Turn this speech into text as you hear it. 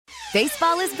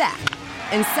Baseball is back,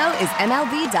 and so is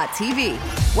MLB.tv.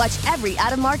 Watch every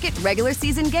out-of-market regular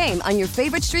season game on your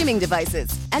favorite streaming devices,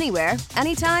 anywhere,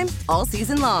 anytime, all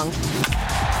season long.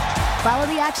 Follow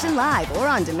the action live or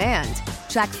on demand.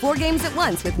 Track 4 games at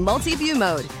once with multi-view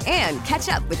mode and catch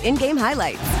up with in-game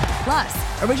highlights.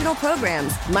 Plus, original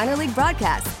programs, minor league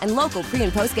broadcasts, and local pre-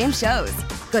 and post-game shows.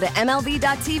 Go to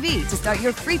MLB.tv to start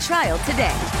your free trial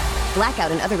today.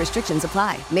 Blackout and other restrictions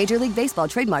apply. Major League Baseball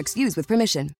trademarks used with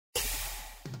permission.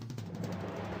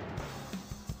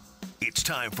 It's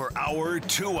time for Hour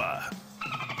Tua.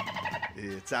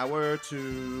 It's Hour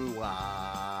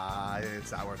Tua.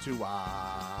 It's Hour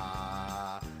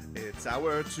Tua. It's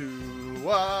Hour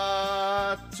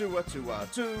Tua. Tua, Tua,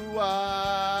 Tua.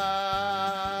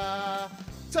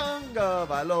 Tonga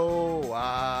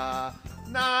Vailoa.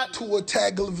 Not Tua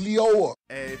Tagovailoa.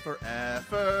 A for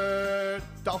effort.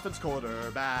 Dolphins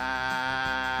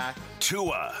quarterback.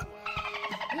 Tua.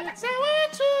 It's Hour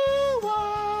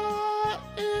Tua.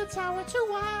 It's Hour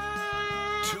Tua.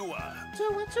 Tua.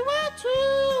 Tua, Tua,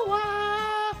 Tua.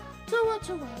 Tua,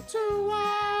 Tua, Tua.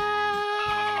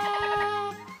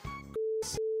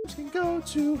 Can go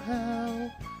to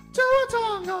hell. Tua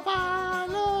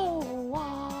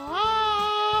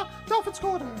Tagovailoa. Dolphins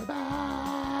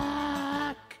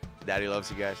quarterback. Daddy loves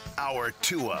you guys. Hour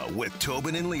Tua with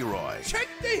Tobin and Leroy. Check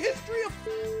the history of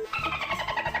food.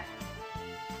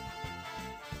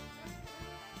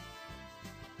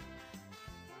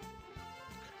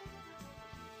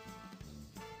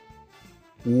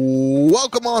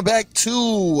 Welcome on back to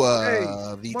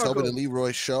the Marco. Tobin and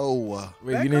Leroy show.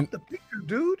 Wait, Back you up didn't? the picture,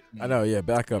 dude. I know, yeah.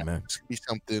 Back up, man. It's gonna be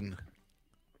something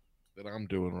that I'm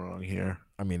doing wrong here.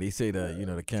 I mean, they say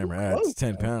the camera Too adds close,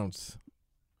 10 pounds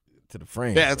to the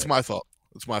frame. Yeah, it's but- my fault.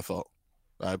 It's my fault.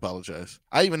 I apologize.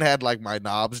 I even had like my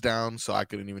knobs down so I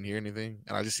couldn't even hear anything,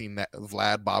 and I just seen that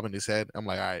Vlad bobbing his head. I'm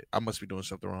like, all right, I must be doing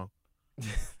something wrong.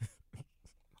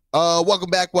 Welcome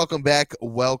back.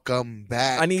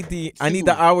 I need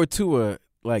the Hour Tua.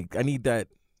 Like, I need that.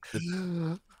 Hour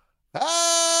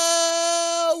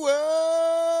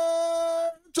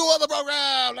Tua the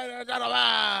program, ladies and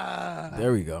gentlemen.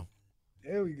 There we go.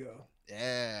 There we go.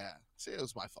 Yeah. See, it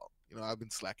was my fault. I've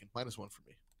been slacking. -1 for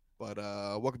me. But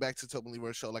welcome back to Tobin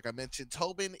Leroy Show. Like I mentioned,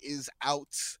 Tobin is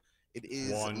out. It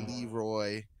is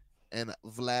Leroy and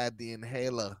Vlad the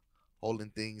Inhaler holding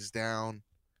things down.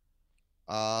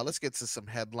 Let's get to some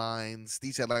headlines.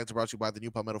 These headlines are brought to you by the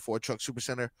new Palmetto Ford Truck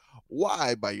Supercenter.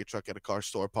 Why buy your truck at a car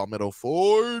store? Palmetto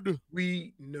Ford.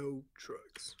 We know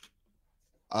trucks.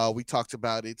 We talked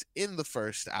about it in the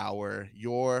first hour.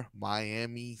 Your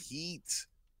Miami Heat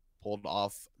pulled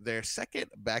off their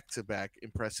second back-to-back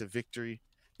impressive victory.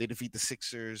 They defeat the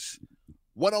Sixers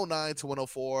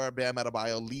 109-104. Bam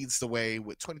Adebayo leads the way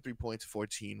with 23 points,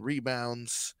 14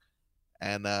 rebounds.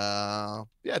 And,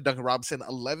 Duncan Robinson,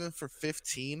 11 for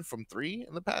 15 from 3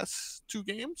 in the past 2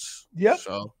 games. Yep.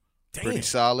 So, pretty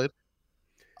solid.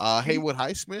 Haywood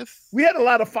Highsmith. We had a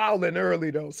lot of fouling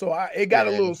early though, so it got a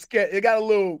little scared. It got a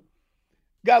little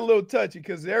touchy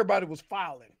because everybody was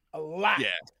fouling a lot. Yeah,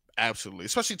 absolutely.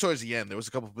 Especially towards the end, there was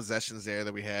a couple of possessions there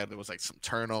that we had. There was like some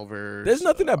turnovers. There's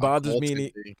nothing that bothers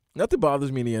me. Nothing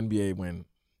bothers me in the NBA when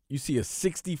you see a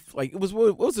 60. Like, it was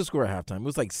what was the score at halftime? It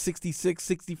was like 66,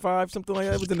 65, something like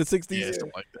that. It was in the 60s. Yeah,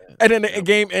 something like that. And then the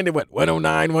game ended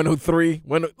 109, 103.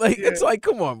 It's like,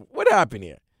 come on, what happened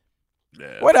here?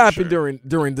 Yeah, What happened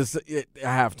during this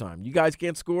halftime? You guys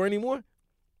can't score anymore?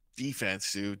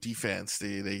 Defense, dude. Defense.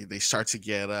 They start to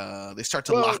get they start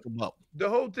to lock them up. The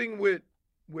whole thing with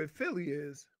Philly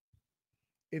is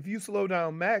if you slow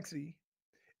down Maxey,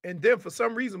 and then for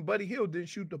some reason Buddy Hield didn't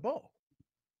shoot the ball.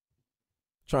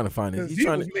 Trying to find it. Because he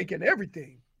was making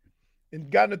everything.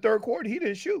 And got in the third quarter, he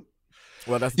didn't shoot.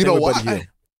 Well, that's the thing with Buddy Hield.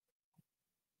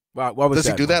 Why was Does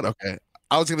that? he do that? Okay.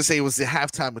 I was gonna say it was the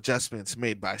halftime adjustments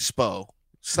made by Spo.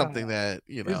 Something that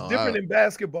it's different in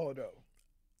basketball though.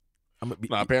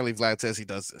 Apparently Vlad says he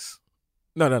does this.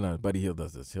 No. Buddy Hield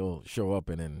does this. He'll show up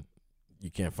and then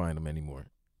you can't find him anymore.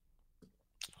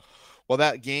 Well,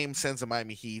 that game sends the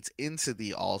Miami Heat into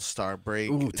the All-Star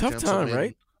break. Ooh, tough time,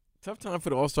 right? Tough time for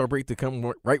the All-Star break to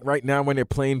come right now when they're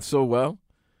playing so well.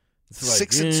 It's like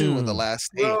 6-2 in the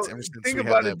last 8. Well, Ever since think we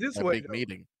about had it that, this that way. big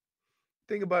meeting.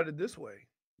 Think about it this way.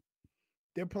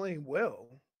 They're playing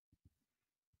well.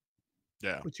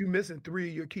 Yeah. But you're missing 3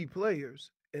 of your key players,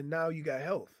 and now you got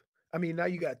health. I mean, now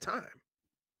you got time.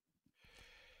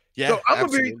 Yeah. So I'm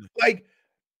absolutely. gonna be like,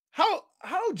 how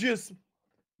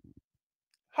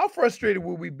frustrated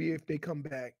will we be if they come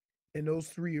back and those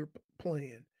 3 are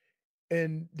playing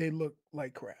and they look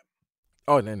like crap?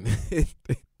 Oh, then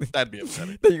That'd be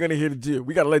upsetting. then you're gonna hear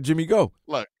we gotta let Jimmy go.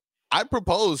 Look, I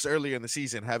proposed earlier in the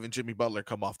season having Jimmy Butler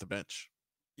come off the bench.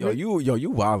 You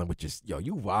wilding with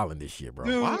you wilding this year, bro.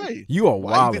 Dude. Why? You are Why? You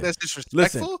wilding. think that's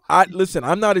disrespectful? Listen.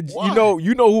 I'm not a. Why?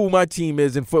 You know who my team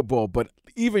is in football, but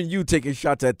even you taking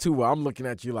shots at Tua, I'm looking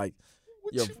at you like,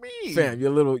 What yo, you mean? fam,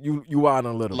 you're little. You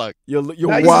wilding a little. Look, you're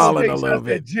Now you wilding take a little shots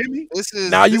bit. at Jimmy.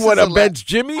 Now you want to a bench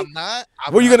Jimmy? I'm not.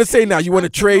 What are you not gonna say taking now? You want to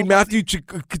shots at trade nobody. Matthew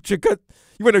Kachuk?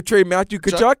 You want to trade Matthew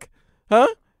Kachuk? Huh?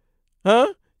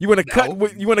 You want to cut? No.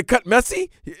 You want to cut Messi?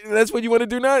 That's what you want to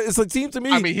do now? It seems to me.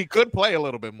 I mean, he could play a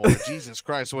little bit more. Jesus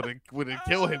Christ, would it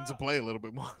kill him to play a little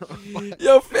bit more?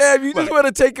 Yo, fam, you just want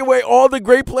to take away all the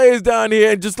great players down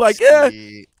here and just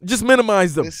just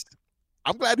minimize them.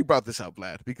 I'm glad you brought this up,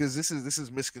 Vlad, because this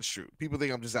is misconstrued. People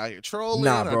think I'm just out here trolling.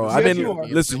 Nah, bro. I'm I've just-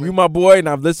 been listen. You my boy, and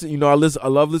I've listened. You know, I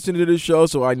love listening to this show,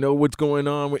 so I know what's going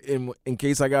on in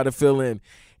case I got to fill in.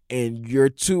 And your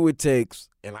Tua takes,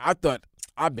 and I thought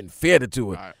I've been fair to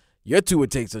Tua. Right. Your Tua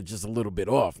takes are just a little bit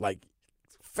off. Like,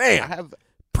 fam, I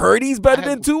Purdy's better have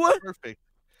than the Tua. Perfect.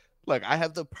 Look, I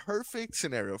have the perfect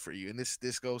scenario for you, and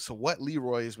this goes to what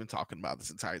Leroy has been talking about this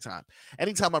entire time.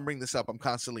 Anytime I bring this up, I'm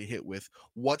constantly hit with,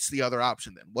 "What's the other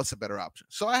option? Then what's a better option?"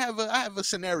 So I have a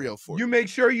scenario for you. You make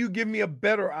sure you give me a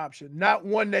better option, not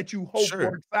one that you hope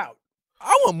Sure. works out.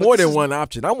 I want more than one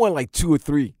option. I want like 2 or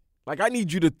 3. Like I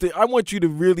need you to. I want you to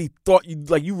really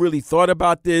you really thought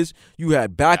about this. You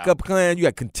had backup plan. You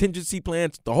had contingency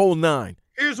plans. The whole 9.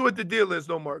 Here's what the deal is,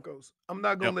 though, Marcos. I'm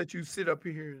not gonna let you sit up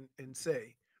here and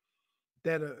say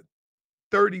that a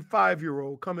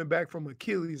 35-year-old coming back from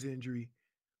Achilles injury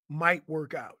might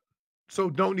work out. So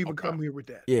don't even come here with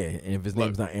that. Yeah, and if his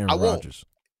name's not Aaron I won't. Rodgers.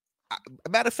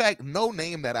 Matter of fact, no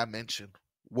name that I mentioned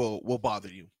will bother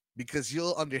you because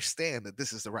you'll understand that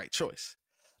this is the right choice.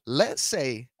 Let's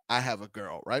say I have a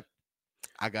girl, right?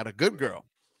 I got a good girl.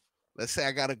 Let's say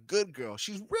I got a good girl.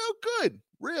 She's real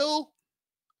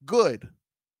good.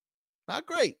 Not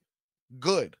great,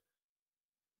 good.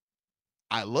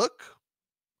 I look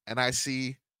and I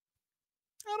see,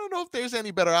 I don't know if there's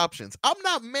any better options. I'm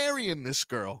not marrying this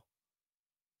girl.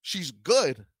 She's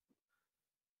good,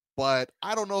 but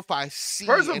I don't know if I see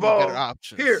First of any all, better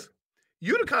options. here,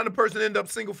 you the kind of person that end up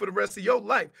single for the rest of your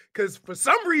life because for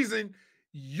some reason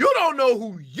you don't know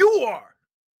who you are.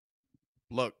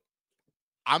 Look,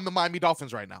 I'm the Miami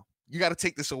Dolphins right now. You got to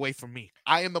take this away from me.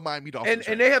 I am the Miami Dolphins.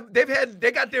 And right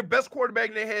they got their best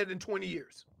quarterback they had in 20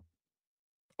 years.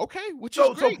 okay, which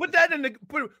So is great. put that in the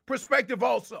perspective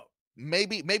also.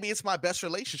 Maybe it's my best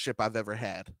relationship I've ever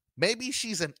had. Maybe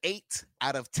she's an 8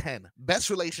 out of 10. Best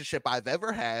relationship I've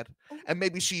ever had, and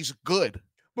maybe she's good.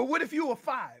 But what if you a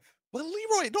 5? But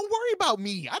Leroy, don't worry about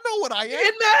me. I know what I am.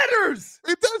 It matters.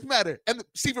 It does matter. And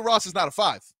Stephen Ross is not a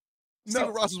 5. No.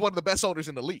 Stephen Ross is one of the best owners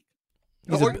in the league.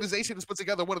 The He's a- organization has put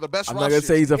together one of the best I'm not gonna rosters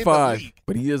say he's a in the 5, league.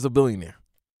 but he is a billionaire.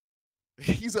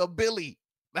 He's a Billy.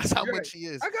 That's how You're much he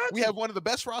is. I got We you. have one of the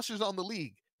best rosters on the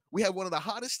league. We have one of the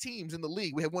hottest teams in the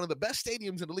league. We have one of the best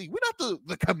stadiums in the league. We're not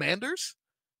the Commanders.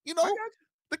 You know, I got you.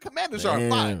 the Commanders are a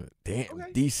 5. Damn,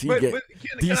 Okay. DC But get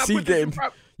can I DC put this in getting.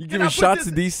 proper- You can I giving put shots this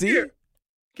to DC? here?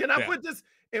 Can I Yeah. put this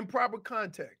in proper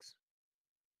context?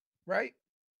 Right?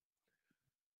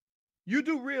 You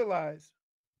do realize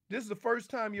this is the first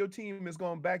time your team has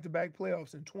gone back-to-back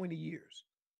playoffs in 20 years.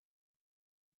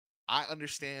 I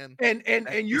understand. And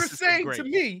This you're has been saying to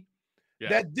great. me Yeah.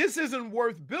 that this isn't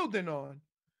worth building on,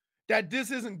 that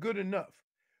this isn't good enough.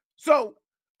 So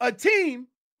a team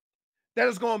that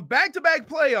has gone back-to-back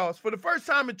playoffs for the first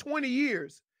time in 20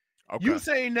 years, Okay. you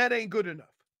saying that ain't good enough.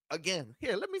 Again,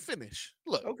 here, let me finish.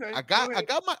 Look, Okay, I go ahead.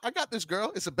 got this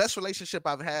girl. It's the best relationship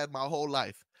I've had my whole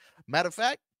life. Matter of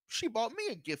fact, she bought me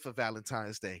a gift for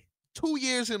Valentine's Day 2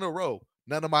 years in a row.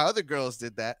 None of my other girls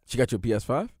did that. She got your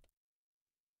PS5?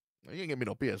 You ain't get me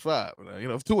no PS5. You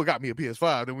know, if Tua got me a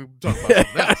PS5, then we talk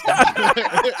about something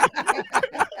else.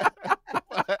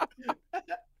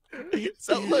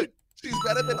 So look, she's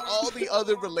better than all the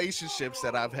other relationships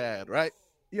that I've had, right?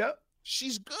 Yep.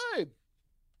 She's good.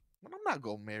 But I'm not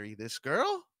gonna marry this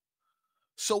girl.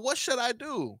 So what should I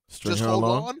do? String Just her hold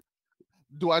along? on?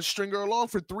 Do I string her along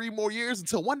for 3 more years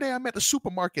until one day I'm at the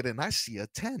supermarket and I see a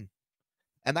 10?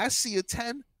 And I see a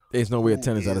 10. There's no way a Who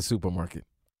 10 is at a is- supermarket.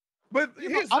 But Yeah,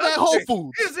 here's but I'm the at other Whole thing.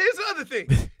 Foods. Here's the other thing.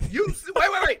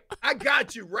 Wait. I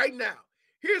got you right now.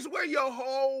 Here's where your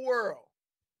whole world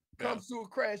comes to a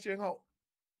crashing halt.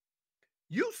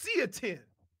 You see a 10.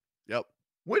 Yep.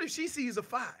 What if she sees a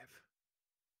 5?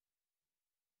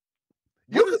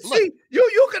 What You is- can look. see,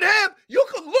 you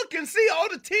can look and see all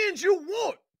the 10s you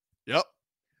want. Yep.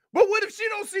 But what if she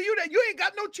don't see you that you ain't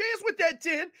got no chance with that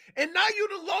 10, and now you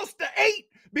done lost the 8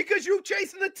 because you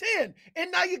chasing the 10,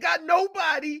 and now you got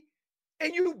nobody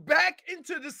and you back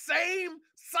into the same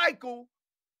cycle.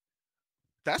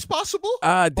 That's possible.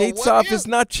 Dates off is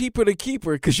not cheaper to keep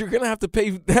her because you're gonna have to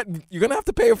pay that. You're gonna have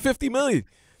to pay her $50 million.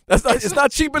 That's not. It's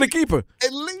not cheaper to keep her.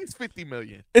 At least $50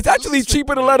 million. It's actually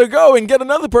cheaper to let her go and get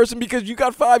another person because you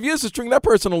got 5 years to string that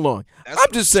person along.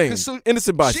 I'm just saying,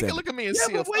 innocent bystander. She can look at me and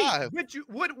see a 5. But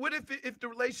what if the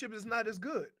relationship is not as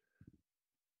good?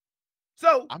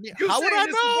 So I mean, how would I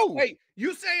know? Wait,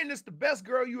 you saying it's the best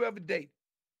girl you ever dated?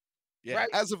 Yeah, right?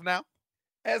 as of now.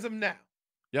 As of now.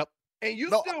 Yep. And you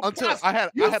no, still until I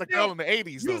had a girl in the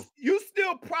 80s though. You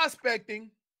still prospecting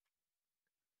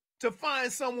to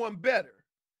find someone better.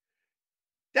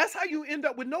 That's how you end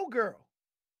up with no girl.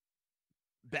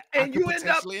 And you end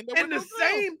up in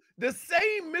the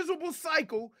same miserable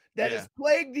cycle that has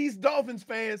plagued these Dolphins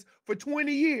fans for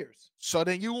 20 years. So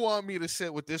then you want me to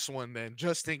sit with this one then,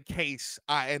 just in case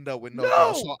I end up with no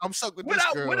girl. So I'm stuck with this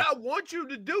girl. What I want you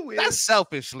to do is that's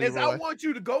selfish, Leroy. I want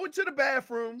you to go into the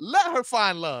bathroom. Let her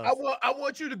find love. I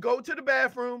want you to go to the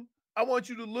bathroom. I want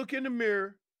you to look in the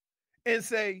mirror and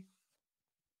say,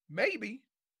 maybe.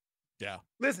 Yeah.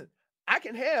 Listen, I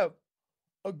can have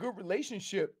a good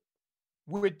relationship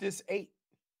with this 8.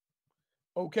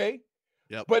 Okay?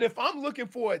 Yep. But if I'm looking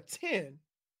for a 10,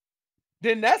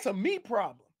 then that's a me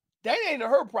problem. That ain't a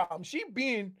her problem. She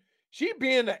being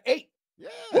an 8. Yeah,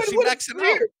 she maxing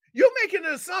out. You're making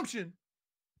an assumption.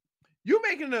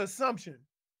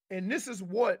 And this is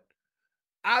what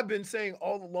I've been saying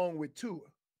all along with Tua.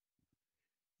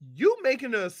 You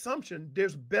making an assumption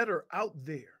there's better out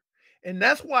there. And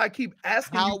that's why I keep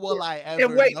asking How you. will I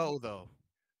ever know, though?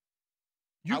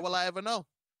 How will I ever know?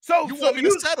 So you want me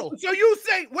to settle. So you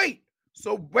say, wait.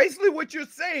 So basically what you're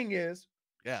saying is,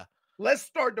 yeah, let's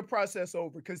start the process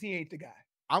over because he ain't the guy.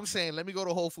 I'm saying let me go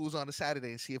to Whole Foods on a Saturday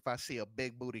and see if I see a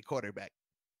big booty quarterback.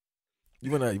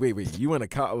 You want to wait, you want to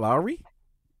Kyle Lowry?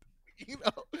 You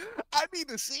know, I need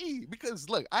to see because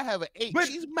look, I have an 8. But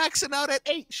she's maxing out at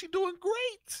 8. She's doing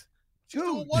great. She's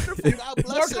doing wonderful. God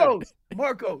bless her.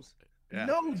 Marcos. Yeah.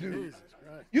 No, dude.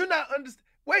 You're not understand.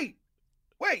 Wait.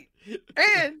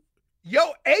 And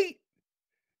yo 8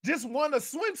 just won a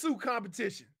swimsuit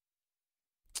competition.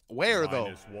 Where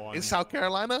though? In South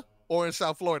Carolina or in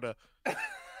South Florida? You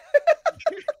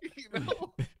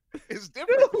know, it's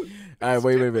different. All right,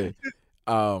 wait.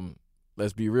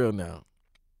 Let's be real now.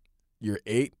 You're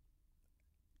 8.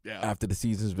 Yeah. After the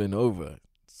season's been over,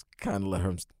 it's kind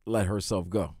of let herself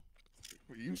go.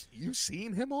 You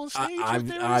seen him on stage?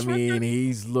 I mean,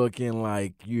 he's looking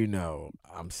like,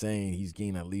 I'm saying he's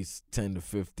gained at least 10 to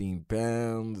 15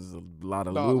 pounds, a lot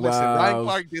of luau's. Listen, Ryan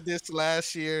Clark did this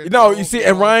last year. You see,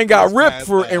 and Ryan got ripped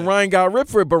for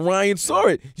it, but Ryan saw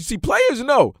it. You see, players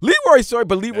know. Leroy saw it,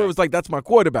 but Leroy was like, that's my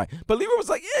quarterback. But Leroy was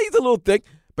like, yeah, he's a little thick.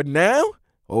 But now,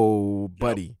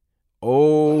 buddy.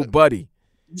 You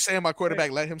saying my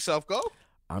quarterback let himself go?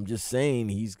 I'm just saying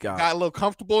he's got a little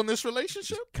comfortable in this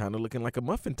relationship. Kind of looking like a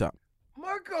muffin top.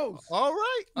 Marcos. All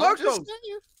right. Marcos.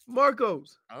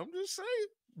 I'm just saying.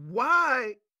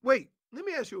 Why? Wait, let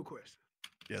me ask you a question.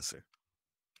 Yes, sir.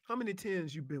 How many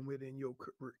 10s you been with in your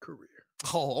career?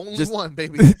 Oh, only one,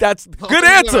 baby. That's good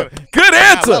answer. Good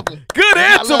answer. Good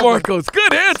answer, Marcos.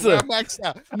 Good answer. I'm maxed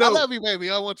out. I love you, baby.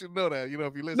 I want you to know that.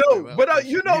 If you listen. No, but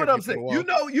you know what I'm saying. You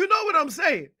know what I'm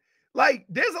saying. Like,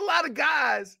 there's a lot of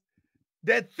guys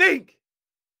that think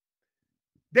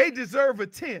they deserve a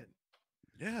 10.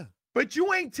 Yeah. But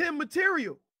you ain't 10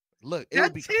 material. Look,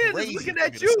 that 10 is looking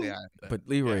at you. But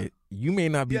Leroy, you may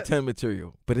not be 10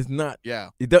 material, but it's not. Yeah.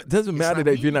 It doesn't matter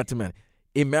that you're not 10 material.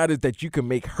 It matters that you can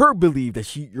make her believe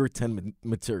that you're 10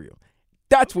 material.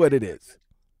 That's what it is.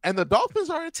 And the Dolphins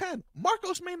are a 10.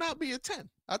 Marcos may not be a 10.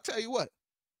 I'll tell you what.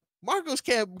 Marcos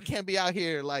can't be out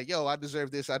here like, yo, I deserve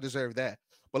this, I deserve that.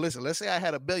 But listen, let's say I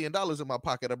had $1 billion in my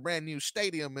pocket, a brand new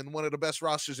stadium, and one of the best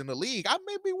rosters in the league. I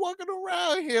may be walking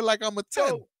around here like I'm a 10.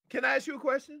 So, can I ask you a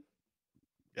question?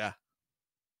 Yeah.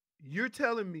 You're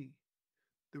telling me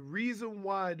the reason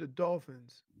why the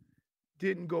Dolphins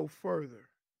didn't go further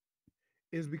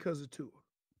is because of Tua.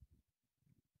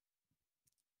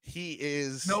 He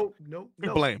is no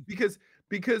blame. Because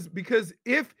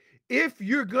if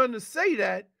you're gonna say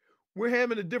that, we're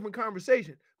having a different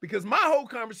conversation. Because my whole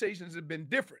conversations have been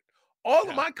different. All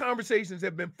of my conversations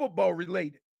have been football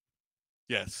related.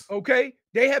 Yes. Okay?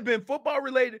 They have been football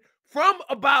related from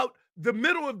about the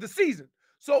middle of the season.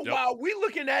 So while we're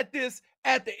looking at this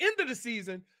at the end of the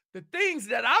season, the things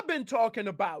that I've been talking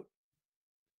about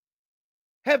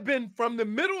have been from the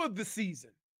middle of the season.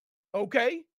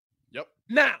 Okay? Yep.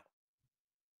 Now,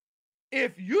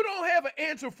 if you don't have an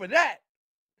answer for that,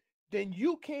 then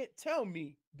you can't tell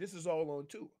me this is all on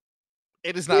Tua.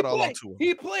 It is not all on Tua.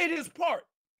 He played his part.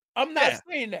 I'm not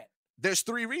saying that. There's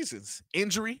 3 reasons: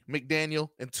 injury, McDaniel,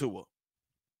 and Tua.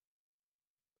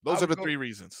 Those are the 3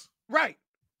 reasons. Right.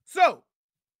 So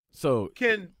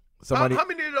somebody, how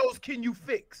many of those can you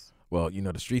fix? Well,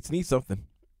 the streets need something.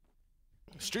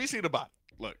 Streets need a bot.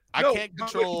 Look, I can't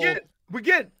control. We're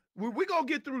going to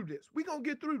get through this. We're going to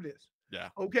get through this. Yeah.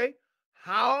 Okay.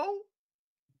 How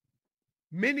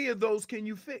many of those can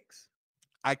you fix?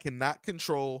 I cannot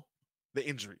control the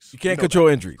injuries. You can't control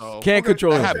injuries. Can't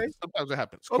control injuries. Sometimes it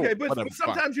happens. Cool. Okay, but Whatever,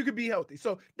 sometimes you could be healthy.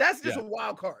 So that's just a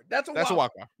wild card. That's a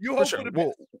wild card. You hope for the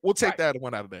best. We'll take that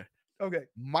one out of there. Okay.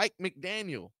 Mike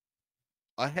McDaniel,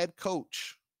 a head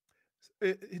coach.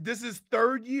 This is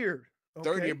third year. Okay.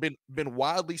 Third year, been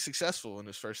wildly successful in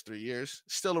his first 3 years.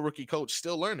 Still a rookie coach,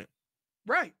 still learning.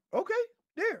 Right. Okay.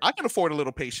 There. I can afford a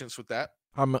little patience with that.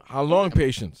 How long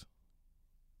patience?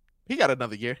 He got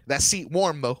another year. That seat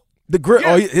warm though. The grill.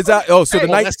 Yeah. So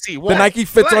the Nike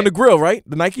fits on the grill, right?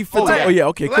 The Nike fits on. Oh yeah.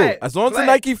 Okay. Cool. As long as the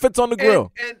Nike fits on the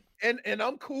grill. And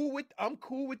I'm cool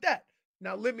with that.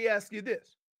 Now let me ask you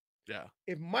this. Yeah.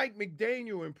 If Mike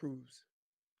McDaniel improves,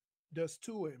 does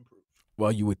Tua improve?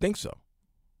 Well, you would think so.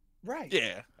 Right.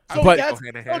 Yeah.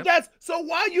 So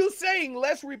while you saying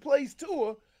let's replace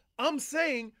Tua, I'm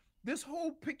saying this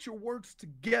whole picture works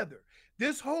together.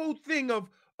 This whole thing of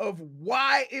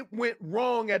why it went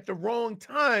wrong at the wrong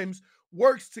times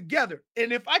works together.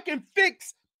 And if I can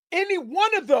fix any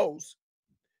one of those,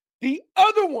 the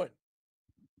other one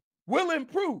will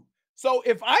improve. So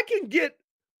if I can get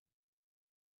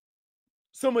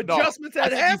some adjustments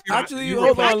at half. Actually,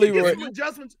 hold on, Leroy. Some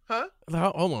adjustments, huh?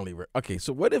 Hold on, Leroy. Okay,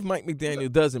 so what if Mike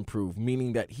McDaniel does improve,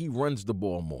 meaning that he runs the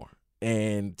ball more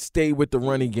and stay with the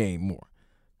running game more?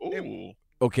 Ooh.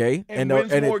 Okay, and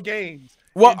wins more games.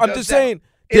 Well, I'm just saying.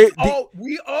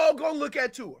 We all gonna look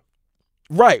at Tua.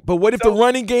 Right, but what if the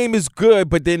running game is good,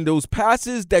 but then those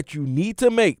passes that you need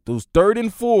to make, those 3rd and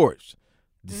 4s,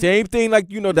 the same thing like,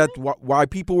 that's why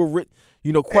people were,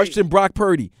 question Brock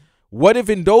Purdy. What if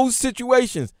in those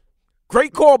situations,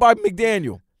 great call by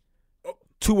McDaniel,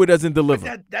 Tua doesn't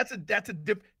deliver? That's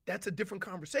a different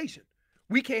conversation.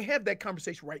 We can't have that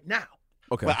conversation right now.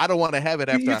 Okay. But I don't want to have it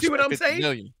after you see what I'm saying?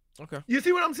 Million. Okay. You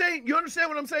see what I'm saying? You understand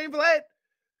what I'm saying, Vlad?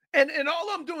 And all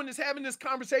I'm doing is having this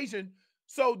conversation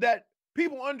so that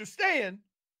people understand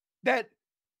that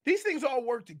these things all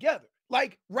work together.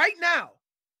 Like right now,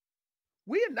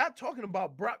 we are not talking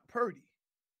about Brock Purdy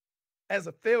as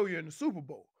a failure in the Super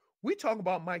Bowl. We talking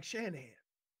about Mike Shanahan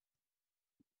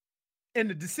and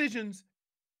the decisions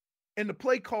and the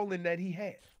play calling that he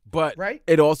had. But right?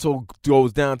 It also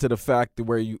goes down to the fact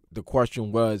that the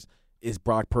question was, is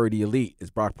Brock Purdy elite? Is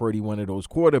Brock Purdy one of those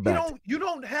quarterbacks? You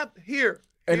don't have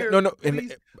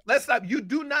let's stop. You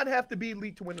do not have to be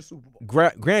elite to win a Super Bowl.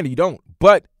 Granted, you don't.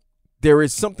 But there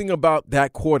is something about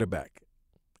that quarterback.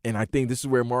 And I think this is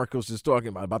where Marcos is talking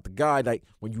about the guy that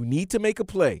when you need to make a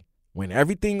play, when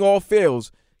everything all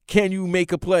fails, can you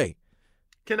make a play?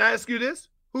 Can I ask you this?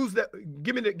 Who's that?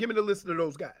 Give me the list of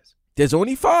those guys. There's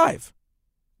only 5.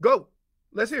 Go.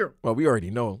 Let's hear them. Well, we already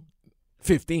know.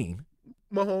 15.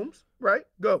 Mahomes, right?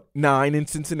 Go. 9 in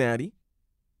Cincinnati.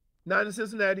 9 in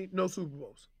Cincinnati, no Super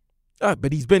Bowls.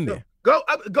 But he's been there. Go.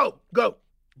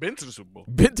 Been to the Super Bowl.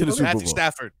 Been to the Super Bowl. Matthew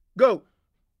Stafford. Go.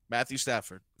 Matthew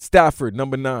Stafford. Stafford,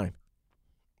 number 9.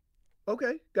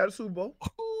 Okay, got a Super Bowl.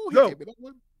 Ooh, Go.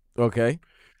 Okay.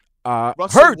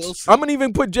 Russell Hurts. Wilson. I'm going to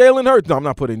even put Jalen Hurts. No, I'm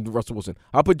not putting Russell Wilson.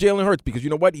 I'll put Jalen Hurts because you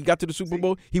know what? He got to the Super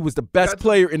Bowl. He was the best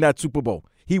player in that Super Bowl.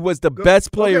 He was the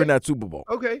best player in that Super Bowl.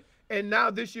 Okay. And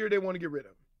now this year they want to get rid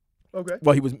of him. Okay.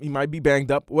 Well, he might be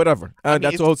banged up, whatever.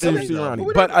 That's the whole situation around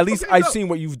him. But at least I've seen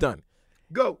what you've done.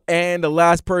 Go. And the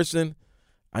last person,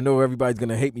 I know everybody's going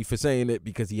to hate me for saying it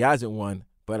because he hasn't won,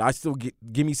 but I still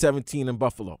give me 17 in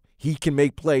Buffalo. He can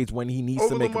make plays when he needs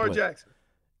to make Lamar a play. Jackson.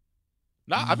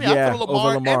 Nah, I mean, I throw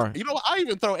Lamar. You know what? I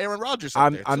even throw Aaron Rodgers.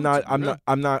 I'm Lamar.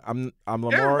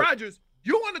 Aaron Rodgers.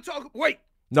 You want to talk? Wait.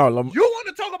 No, you want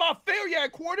to talk about failure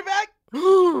at quarterback?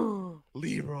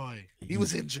 Leroy. He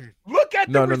was injured. Look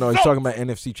at the results. No. He's talking about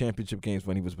NFC Championship games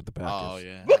when he was with the Packers. Oh,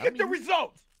 yeah. Look at the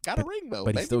results. Got a ring, though.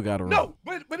 But he still got a ring. No,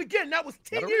 but again, that was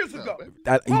 10 years ago.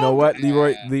 You know what,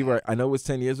 Leroy? I know it was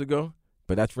 10 years ago,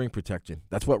 but that's ring protection.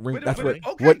 That's what ring. That's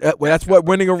what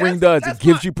winning a ring does. It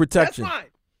gives you protection. That's fine.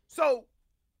 So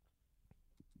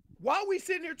while we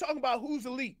sitting here talking about who's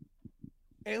elite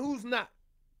and who's not,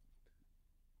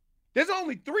 there's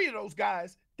only 3 of those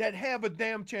guys that have a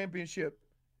damn championship.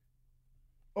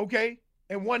 Okay,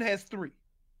 and one has 3.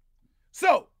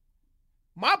 So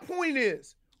my point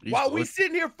is, while we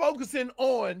sitting here focusing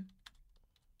on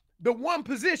the one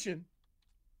position,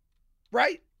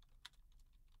 right?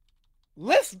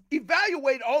 let's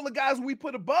evaluate all the guys we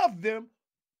put above them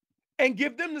and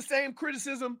give them the same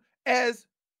criticism as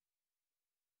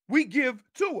we give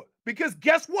Tua. Because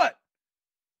guess what?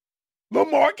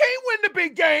 Lamar can't win the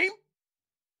big game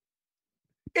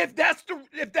if that's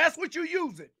what you're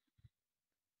using.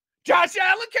 Josh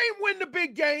Allen can't win the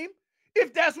big game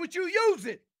if that's what you're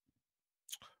using.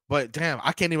 But damn,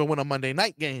 I can't even win a Monday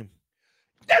night game.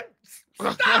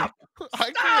 Stop!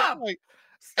 Every time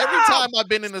I've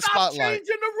been in the spotlight. Stop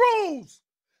changing the rules.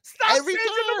 Stop Every changing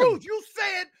time. the rules. You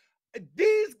said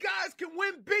these guys can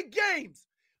win big games.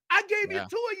 I gave you 2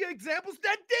 of your examples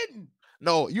that didn't.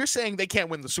 No, you're saying they can't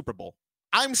win the Super Bowl.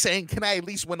 I'm saying, can I at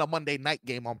least win a Monday night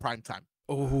game on primetime?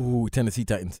 Oh, Tennessee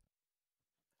Titans.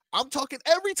 I'm talking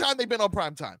every time they've been on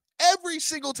primetime. Every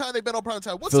single time they've been on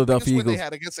primetime. What's Philadelphia the biggest win they Eagles.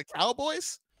 had against the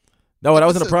Cowboys? No, that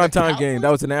wasn't a The primetime game. Cowboys?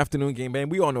 That was an afternoon game, man.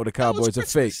 We all know the Cowboys are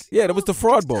fake. Christmas. Yeah, that was the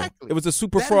fraud bowl. Exactly. It was a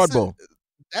super That fraud is bowl.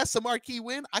 That's a marquee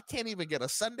win. I can't even get a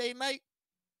Sunday night.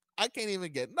 I can't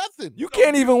even get nothing. You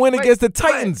can't even win Vlad, against the Vlad,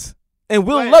 Titans and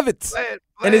Will Vlad, Levis Vlad,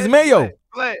 and his Mayo.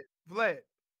 Vlad.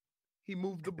 He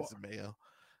moved the bar. It's a Mayo.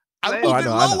 Vlad, I moved it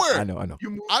lower. I know.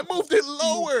 I moved it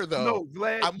lower, though. No,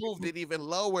 Vlad. I moved it even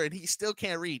lower, and he still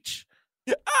can't reach.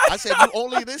 I said, you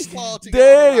only this tall to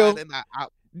get on the line, and I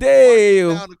marked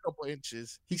Damn. down a couple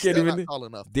inches. He's can't still even- not tall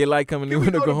enough. Daylight coming Can in we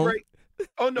when to go go to home. break?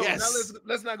 Oh no, Yes. now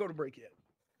let's not go to break yet.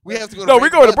 We have to go to No,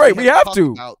 break. we go to but break. We have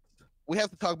to. We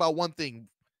have to talk about one thing.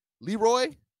 Leroy,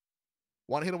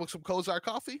 want to hit him with some Kozar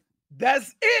coffee?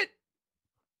 That's it.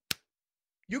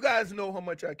 You guys know how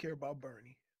much I care about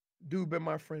Bernie. Dude been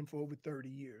my friend for over 30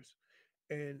 years.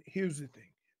 And here's the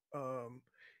thing.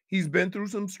 He's been through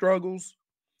some struggles.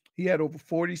 He had over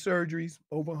 40 surgeries,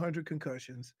 over 100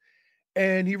 concussions.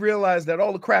 And he realized that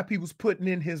all the crap he was putting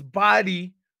in his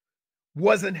body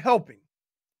wasn't helping.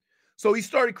 So he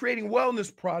started creating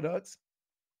wellness products.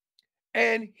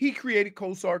 And he created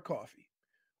Kozar Coffee,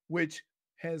 which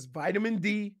has vitamin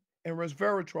D and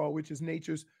resveratrol, which is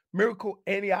nature's miracle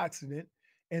antioxidant.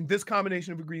 And this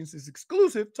combination of ingredients is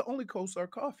exclusive to only Kozar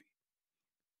Coffee.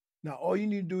 Now, all you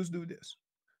need to do is do this.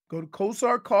 Go to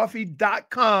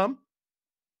kozarcoffee.com.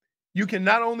 You can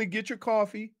not only get your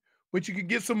coffee, but you can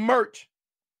get some merch.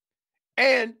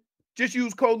 And just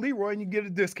use code Leroy and you get a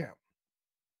discount.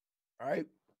 All right?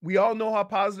 We all know how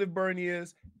positive Bernie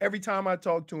is. Every time I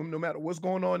talk to him, no matter what's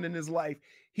going on in his life,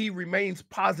 he remains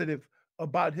positive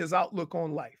about his outlook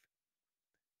on life.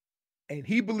 And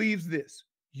he believes this: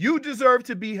 you deserve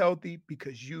to be healthy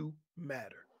because you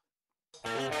matter.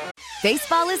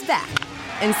 Baseball is back,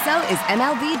 and so is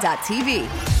MLB.tv.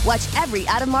 Watch every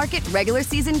out-of-market regular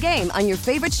season game on your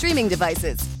favorite streaming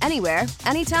devices, anywhere,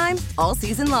 anytime, all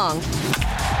season long.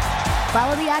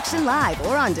 Follow the action live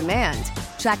or on demand.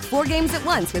 Track 4 games at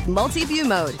once with multi-view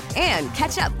mode and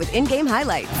catch up with in-game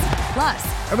highlights. Plus,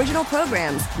 original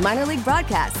programs, minor league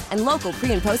broadcasts, and local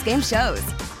pre- and post-game shows.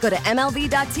 Go to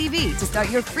MLB.tv to start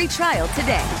your free trial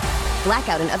today.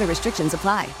 Blackout and other restrictions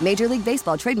apply. Major League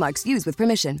Baseball trademarks used with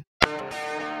permission.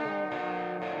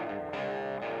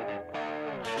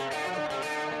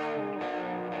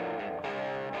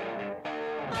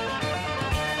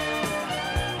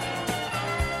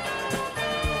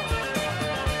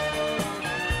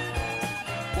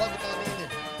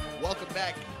 Welcome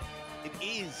back. It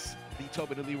is the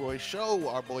Tobin and Leroy show.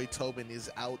 Our boy Tobin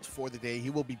is out for the day. He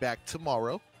will be back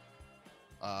tomorrow.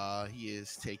 He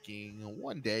is taking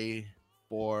one day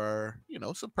for,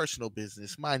 some personal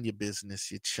business. Mind your business,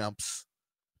 you chumps.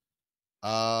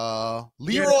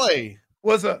 Leroy.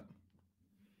 What's up?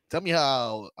 Tell me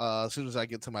how, as soon as I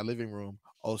get to my living room,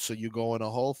 oh, so you going to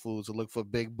Whole Foods to look for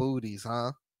big booties,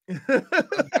 huh? It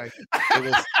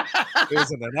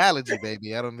was an analogy,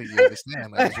 baby. I don't think you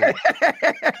understand. I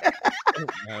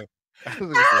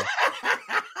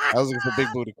was looking for big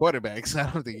booty quarterbacks. I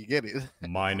don't think you get it.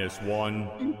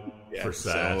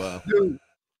 -1%.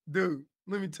 Dude,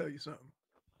 let me tell you something.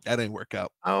 That didn't work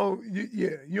out.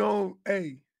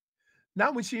 Hey,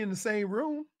 not when she in the same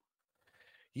room.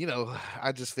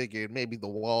 I just figured maybe the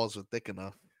walls were thick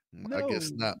enough. No, I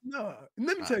guess not. No,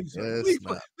 let me tell you something. guess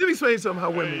Let not. me explain something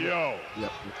how women work.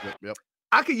 Yep.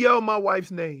 I could yell my wife's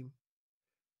name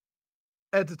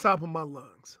at the top of my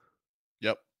lungs.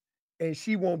 Yep. And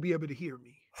she won't be able to hear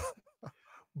me.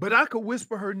 But I could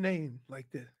whisper her name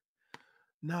like this.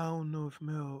 No, I don't know if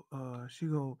Mel, she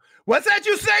gonna, what's that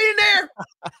you saying there?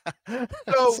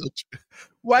 So,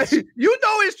 why,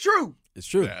 it's true. It's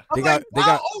true. Yeah. They I'm got like,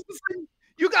 wow, all of a sudden,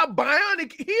 you got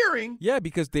bionic hearing. Yeah,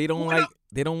 because they don't What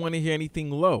they don't want to hear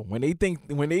anything low. When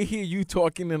they hear you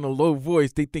talking in a low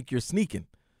voice, they think you're sneaking.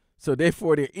 So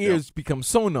therefore their ears become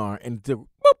sonar and the boop,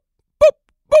 boop,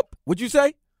 boop. What'd you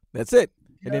say? That's it.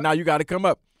 And then now you got to come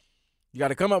up. You got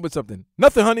to come up with something.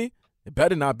 Nothing, honey. It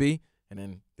better not be. And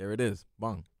then there it is.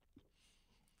 Bong.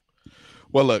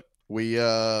 Well, look, we've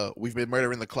been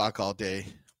murdering the clock all day.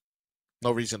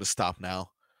 No reason to stop now.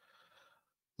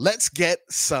 Let's get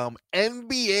some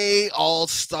NBA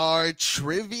All-Star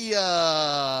trivia.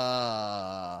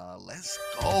 Let's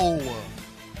go.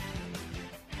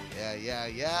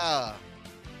 Yeah.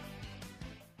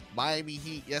 Miami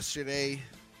Heat yesterday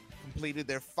completed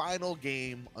their final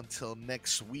game until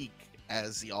next week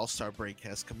as the All-Star break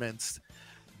has commenced.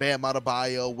 Bam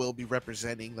Adebayo will be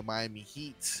representing the Miami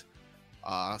Heat.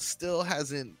 Still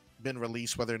hasn't been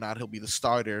released whether or not he'll be the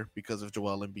starter because of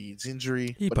Joel Embiid's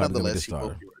injury. But nonetheless, he will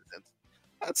be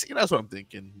representing. That's what I'm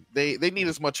thinking. They need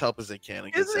as much help as they can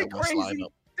against Isn't it that West crazy?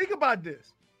 lineup. Think about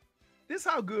this. This is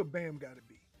how good Bam got to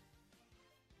be.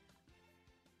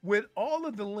 With all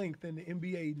of the length in the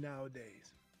NBA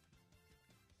nowadays,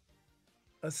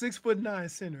 a 6'9"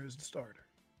 center is the starter.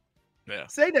 Yeah.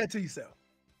 Say that to yourself.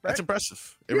 Right? That's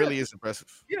impressive. It really is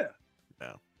impressive. Yeah.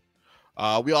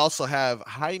 We also have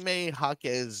Jaime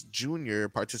Jaquez Jr.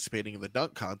 participating in the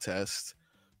dunk contest.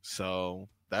 So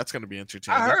that's going to be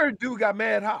entertaining. I heard dude got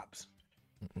mad hops.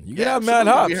 You can have mad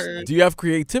hops. Do you have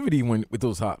creativity with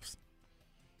those hops?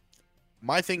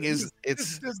 My thing is,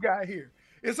 this guy here.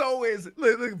 It's always,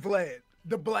 look Vlad,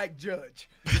 the black judge.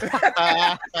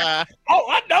 I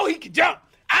know he can jump.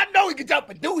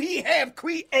 But do he have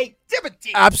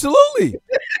creativity? Absolutely.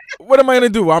 What am I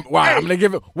going to do? Am I going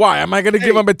to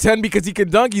give him a 10 because he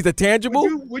can dunk? He's a tangible?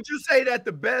 Would you say that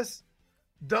the best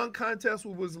dunk contest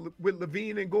was with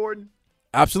Levine and Gordon?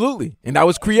 Absolutely. And that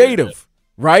was creative,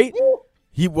 right?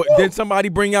 Did somebody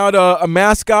bring out a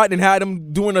mascot and had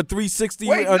him doing a 360?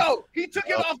 Wait, no, he took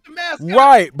it off the mascot.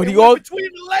 Right, but he between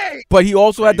the legs. But he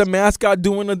also had the mascot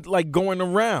doing going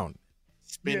around,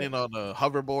 spinning on a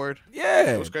hoverboard.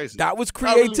 Yeah, it was crazy. That was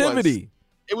creativity.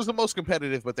 It was the most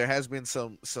competitive, but there has been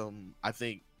some I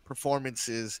think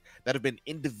performances that have been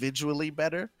individually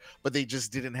better, but they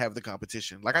just didn't have the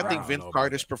competition. Like I think Vince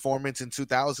Carter's performance in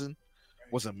 2000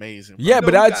 was amazing. Bro. Yeah,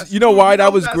 but that's why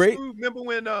that was great. Remember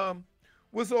when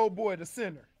what's the old boy, the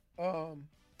center?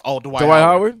 Dwight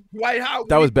Howard. Dwight Howard.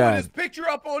 That was bad. Put his picture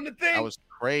up on the thing. That was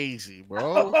crazy,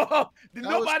 bro.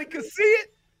 Nobody could see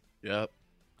it. Yep.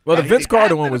 Well, the Vince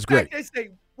Carter one was great. They say,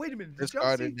 wait a minute. Vince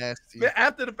Carter nasty. But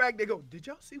after the fact, they go, did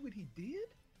y'all see what he did?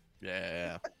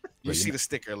 Yeah. You see the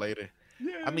sticker later.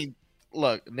 Yeah. I mean,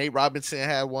 look, Nate Robinson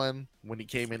had one when he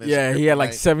came in. Yeah, he had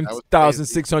like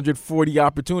 7,640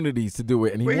 opportunities to do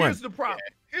it, and he won. Here's the problem.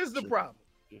 Here's the problem.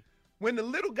 When the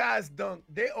little guys dunk,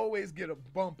 they always get a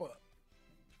bump up,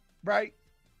 right?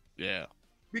 Yeah.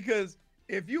 Because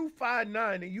if you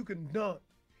 5'9" and you can dunk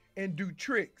and do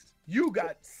tricks, you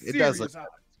got serious odds.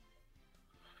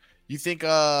 You think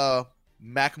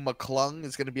Mac McClung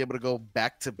is going to be able to go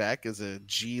back-to-back as a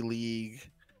G League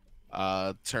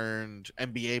turned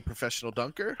NBA professional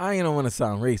dunker? I don't want to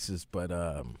sound racist, but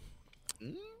I'm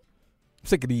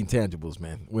sick of the intangibles,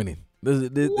 man. Winning.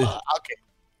 Okay.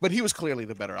 But he was clearly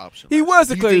the better option. He was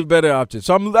clearly the better option.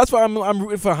 So that's why I'm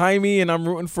rooting for Jaime and I'm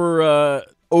rooting for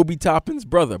Obi Toppin's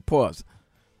brother. Pause.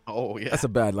 Oh yeah, that's a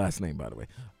bad last name, by the way.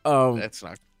 That's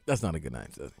not a good name.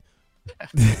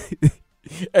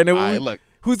 And then look,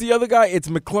 who's the other guy? It's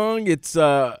McClung. It's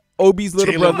Obi's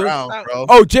little brother. Brown, bro.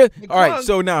 Oh, all right.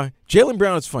 So now Jaylen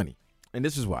Brown is funny, and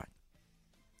this is why.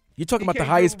 You're talking about the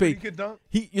highest paid.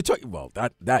 You're talking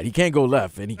that he can't go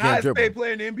left and he can't dribble. Highest paid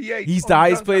player in the NBA. He's the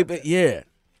highest paid. Yeah.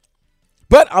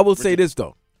 But I will say this,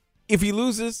 though. If he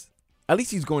loses, at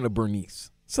least he's going to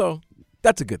Bernice. So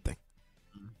that's a good thing.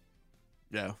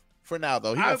 Yeah. For now,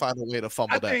 though, he can find a way to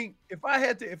fumble that. I think if I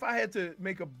had to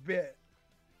make a bet,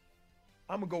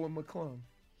 I'm going to go with McClung.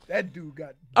 That dude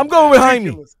got I'm going with Jaime.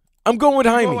 Going with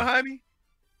Jaime?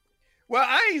 Well,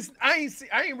 I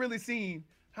ain't really seen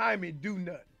Jaime do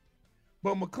nothing.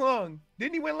 But McClung,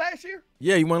 didn't he win last year?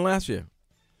 Yeah, he won last year.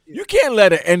 You can't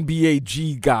let an NBA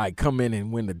G guy come in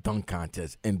and win the dunk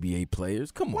contest, NBA players.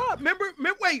 Come on.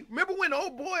 Remember when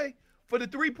old boy for the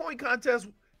 3-point contest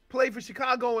played for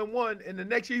Chicago and won, and the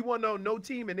next year he won on no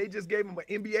team, and they just gave him an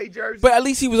NBA jersey? But at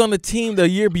least he was on the team the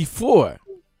year before.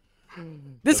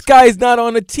 This guy is not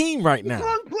on the team right now.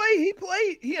 He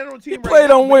played. He had on a team. He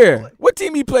played on where? What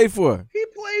team he played for? He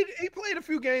played a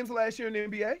few games last year in the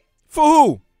NBA. For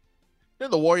who?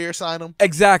 Didn't the Warriors sign him?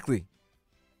 Exactly.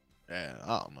 Yeah,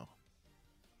 I don't know.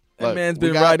 That man's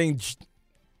been riding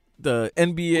the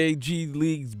NBA G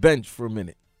League's bench for a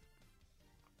minute.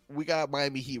 We got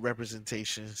Miami Heat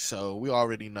representation, so we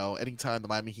already know anytime the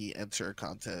Miami Heat enter a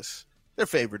contest, they're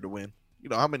favored to win. You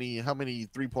know how many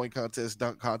 3-point contests,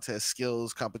 dunk contests,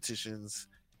 skills competitions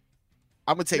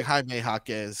I'm gonna take Jaime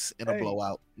Jaquez in a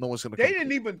blowout. No one's gonna.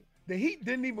 The Heat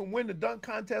didn't even win the dunk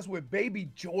contest with Baby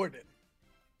Jordan.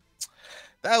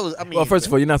 That was. I mean, well, first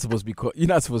of all, you're not supposed to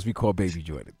be called Baby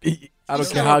Jordan. I don't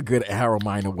care how good Harold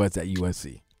Miner was at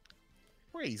USC.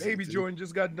 Crazy, Baby Jordan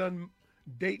just got done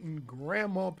dating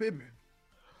Grandma Pippen.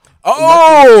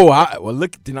 Oh, well,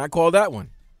 look, did not call that one.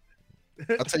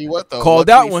 I'll tell you what, though. Call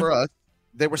that one. For us,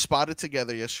 they were spotted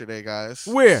together yesterday, guys.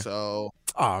 Where? So,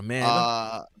 oh man,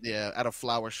 yeah, at a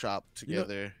flower shop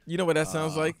together. You know what that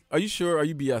sounds like? Are you sure? Are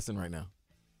you BSing right now?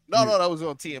 No, that was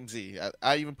on TMZ.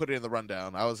 I even put it in the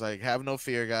rundown. I was like, "Have no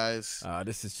fear, guys."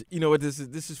 This is, you know what this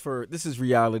is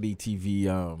reality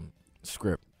TV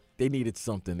script. They needed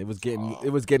something. It was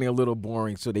getting a little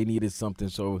boring, so they needed something.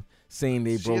 So saying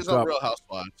they broke up. She's on Real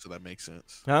Housewives, so that makes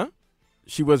sense. Huh?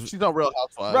 She's on Real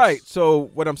Housewives. Right. So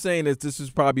what I'm saying is this is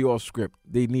probably all script.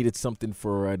 They needed something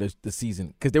for the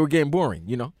season because they were getting boring.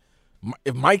 You know,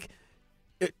 if Mike.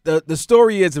 The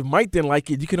story is if Mike didn't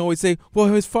like it, you can always say, well,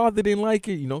 his father didn't like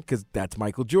it, you know, because that's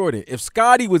Michael Jordan. If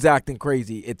Scotty was acting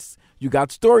crazy, you got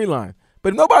storyline.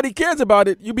 But if nobody cares about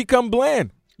it, you become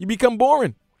bland. You become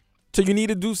boring. So you need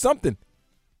to do something.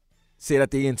 Say that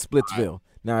they in Splitsville.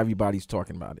 Now everybody's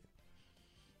talking about it.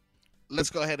 Let's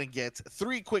go ahead and get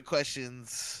 3 quick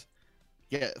questions.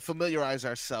 Familiarize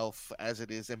ourselves as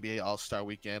it is NBA All-Star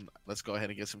Weekend. Let's go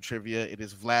ahead and get some trivia. It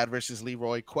is Vlad versus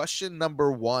Leroy. Question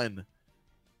number 1.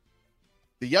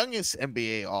 The youngest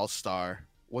NBA All-Star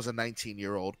was a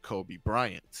 19-year-old Kobe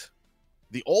Bryant.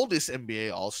 The oldest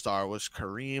NBA All-Star was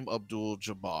Kareem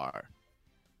Abdul-Jabbar.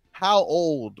 How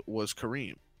old was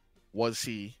Kareem? Was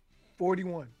he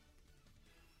 41?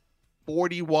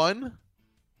 41?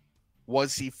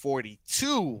 Was he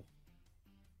 42?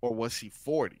 Or was he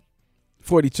 40?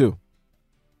 42.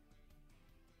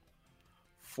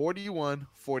 41,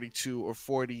 42, or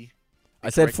 40? I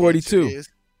said 42.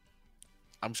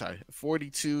 I'm sorry,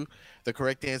 42. The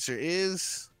correct answer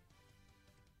is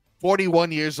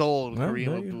 41 years old. Well,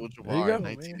 Kareem Abdul-Jabbar,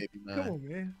 1989. Come on,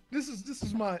 man. This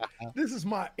is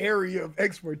my area of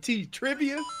expertise.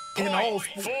 Trivia in all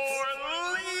sports.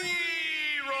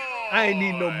 I ain't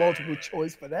need no multiple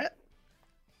choice for that.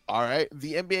 All right.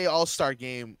 The NBA All-Star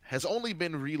Game has only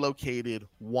been relocated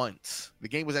once. The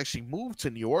game was actually moved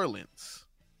to New Orleans.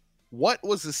 What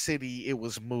was the city it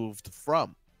was moved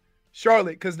from?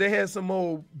 Charlotte, because they had some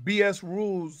old BS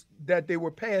rules that they were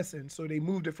passing, so they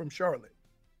moved it from Charlotte.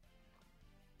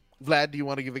 Vlad, do you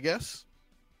want to give a guess?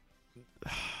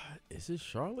 Is it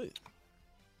Charlotte?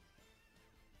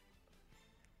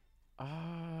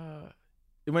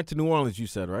 It went to New Orleans, you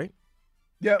said, right?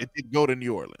 Yeah. It did go to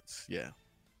New Orleans, yeah.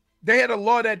 They had a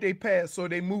law that they passed, so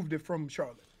they moved it from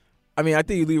Charlotte. I mean, I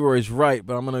think Leroy is right,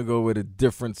 but I'm going to go with a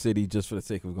different city just for the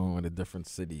sake of going with a different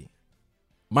city.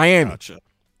 Miami. Gotcha.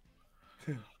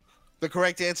 The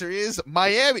correct answer is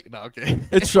Miami. No, okay.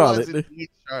 It's Charlotte.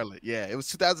 Charlotte. Yeah, it was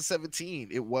 2017.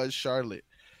 It was Charlotte.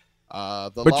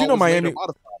 But you know Miami.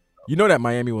 You know that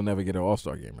Miami will never get an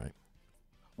All-Star game, right?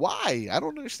 Why? I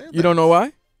don't understand. You don't know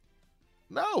why?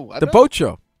 No. The boat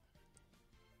show.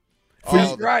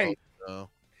 Right.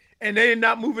 And they're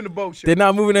not moving the boat show. They're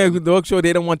not moving the boat show.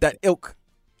 They don't want that ilk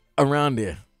around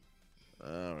there.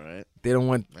 All right. They don't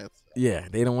want.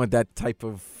 They don't want that type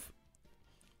of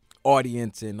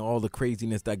audience and all the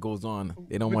craziness that goes on.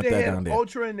 They don't want that down there.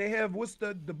 Ultra, and they have what's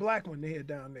the black one they had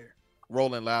down there?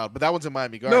 Rolling Loud, but that one's in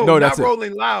Miami Gardens. No, that's not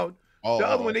Rolling Loud. The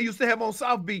other one they used to have on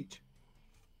South Beach.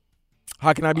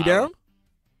 How Can I Be Down?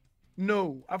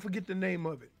 No, I forget the name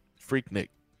of it. Freak Nick.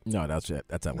 No, that's it.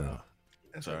 That's Atlanta.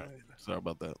 Sorry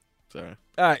about that. Sorry.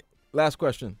 All right, last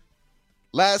question.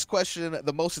 Last question.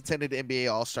 The most attended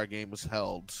NBA All-Star Game was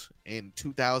held in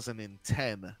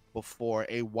 2010 before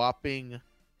a whopping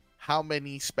how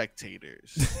many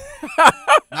spectators?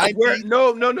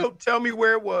 No. Tell me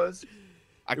where it was.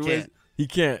 I can't. He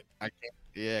can't. I can't.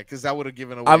 Yeah, because that would have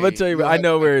given away. I'm gonna tell you. I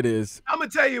know where it is. I'm gonna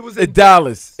tell you it was in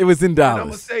Dallas. It was in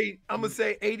Dallas. I'm gonna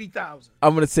say 80,000.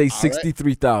 I'm gonna say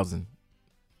 63,000.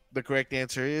 The correct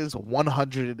answer is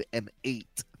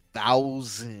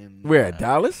 108,000. Where at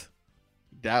Dallas?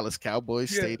 Dallas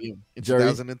Cowboys Stadium in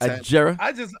 2010.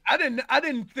 I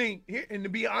didn't think, and to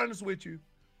be honest with you,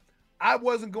 I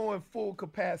wasn't going full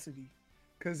capacity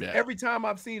because every time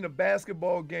I've seen a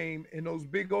basketball game in those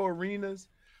big old arenas,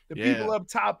 the people up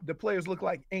top, the players look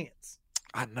like ants.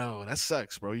 I know. That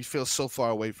sucks, bro. You feel so far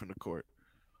away from the court.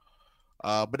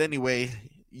 But anyway,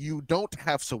 you don't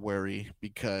have to worry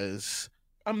because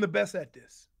I'm the best at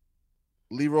this.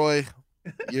 Leroy,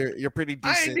 you're pretty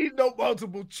decent. I ain't need no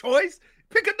multiple choice.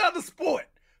 Pick another sport.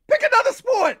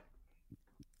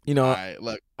 You know, all right,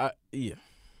 look.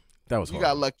 That was You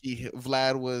horrible. got lucky.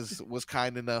 Vlad was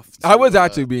kind enough. I was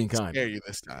actually being kind. Spare you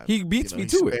this time. He beats me he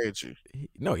to it. spared you.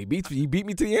 He beat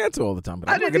me to the answer all the time. But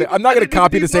I I'm not didn't gonna even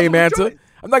copy the beat same multiple answer. choice.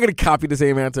 I'm not gonna copy the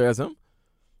same answer as him.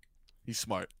 He's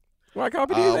smart. Why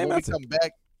copy the same When answer? we come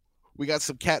back, we got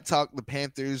some cat talk. The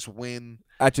Panthers win.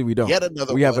 Actually, we don't. Yet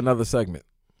another We have one. another segment.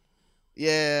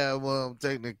 Yeah, well,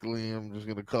 technically, I'm just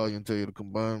gonna call you and tell you to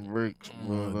combine breaks.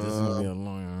 But, This is gonna be a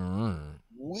long.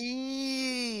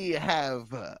 we have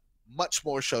much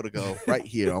more show to go right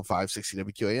here on 560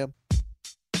 WQAM.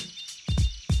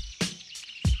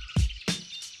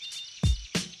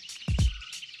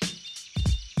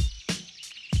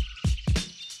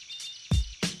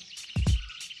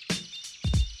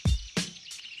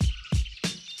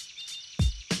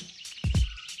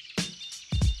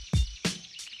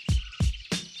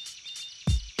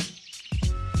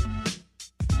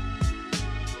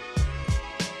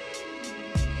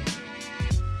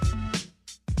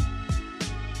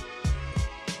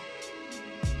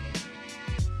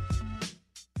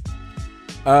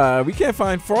 We can't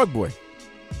find Frog Boy.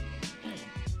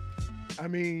 I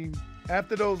mean,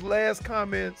 after those last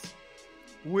comments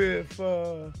with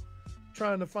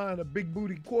trying to find a big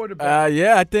booty quarterback,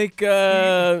 Yeah, I think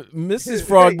Mrs.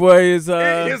 Frog Boy is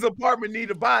his apartment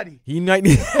need a body. he might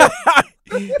need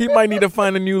he might need to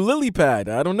find a new lily pad.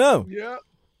 I don't know. Yeah.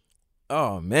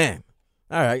 Oh man.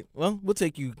 All right. Well, we'll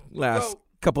take you last So-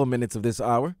 couple of minutes of this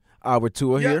hour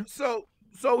tour here.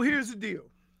 So here's the deal.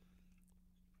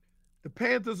 The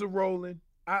Panthers are rolling.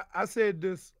 I said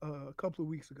this a couple of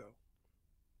weeks ago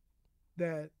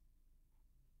that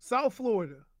South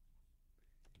Florida,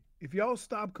 if y'all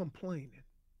stop complaining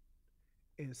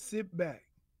and sit back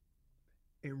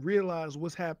and realize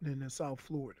what's happening in South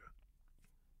Florida,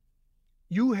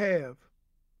 you have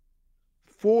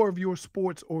 4 of your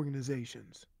sports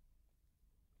organizations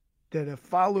that have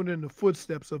followed in the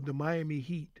footsteps of the Miami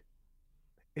Heat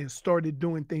and started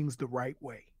doing things the right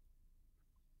way.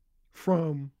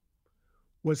 From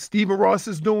what Stephen Ross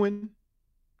is doing,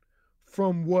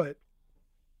 from what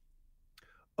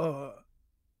the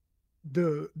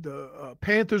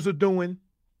Panthers are doing,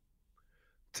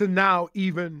 to now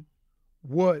even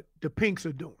what the Pinks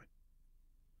are doing,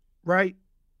 right?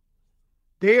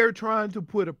 They're trying to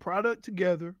put a product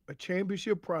together, a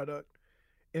championship product,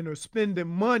 and are spending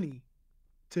money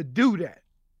to do that.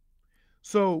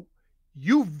 So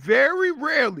you very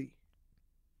rarely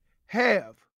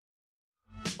have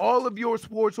all of your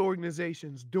sports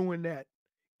organizations doing that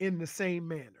in the same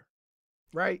manner,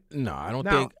 right? No, I don't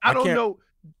Now, think I don't can't- know.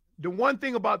 The one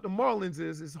thing about the Marlins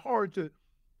is it's hard to,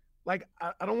 like,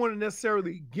 I don't want to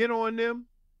necessarily get on them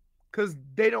because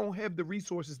they don't have the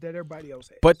resources that everybody else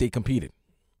has. But they competed.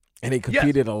 And they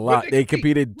competed a but lot. they They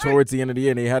compete, competed right. towards the end of the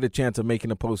year, and they had a chance of making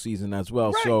the postseason as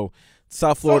well. Right. So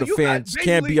South Florida you got fans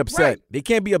can't be basically- upset. right. They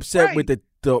can't be upset with Right.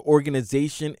 the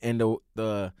organization and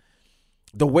the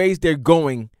ways they're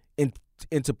going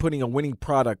into putting a winning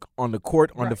product on the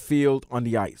court, on the Right. field, on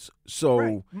the ice. So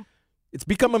Right. it's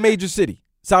become a major city.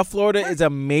 South Florida is a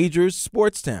major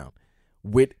sports town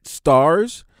with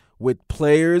stars, with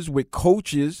players, with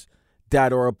coaches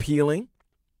that are appealing,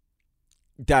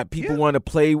 that people want to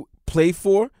play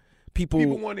for. People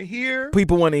want to hear.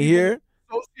 People want to hear.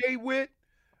 Associate with.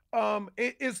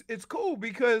 It's cool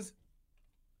because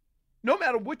no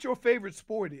matter what your favorite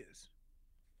sport is,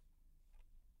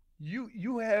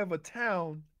 you have a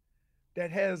town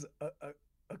that has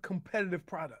a competitive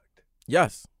product,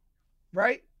 Yes.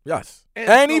 right? Yes. And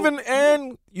And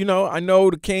so- I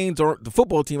know the Canes or the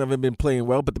football team haven't been playing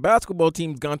well, but the basketball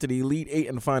team's gone to the Elite 8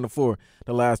 and the Final Four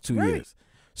the last 2 Right. years.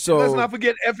 So Let's not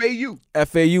forget FAU.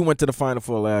 FAU went to the Final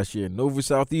Four last year. Nova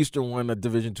Southeastern won a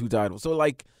Division II title. So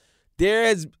like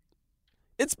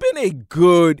it's been a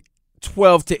good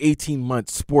 12 to 18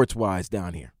 months sports wise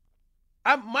down here.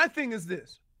 My thing is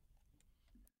this: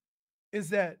 is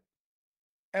that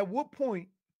at what point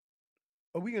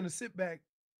are we going to sit back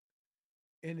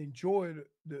and enjoy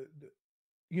the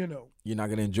You're not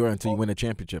going to enjoy it until you win a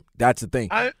championship. That's the thing.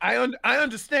 I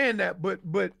understand that,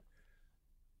 but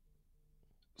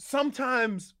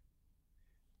sometimes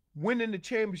winning the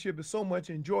championship is so much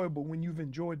enjoyable when you've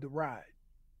enjoyed the ride,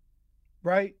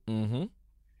 right? Mm-hmm.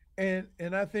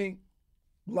 And I think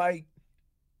like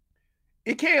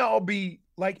it can't all be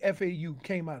like FAU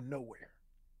came out of nowhere,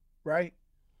 right?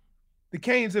 The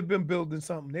Canes have been building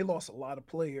something. They lost a lot of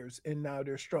players and now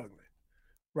they're struggling,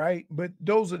 right? But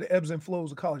those are the ebbs and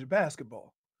flows of college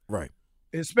basketball. Right.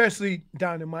 Especially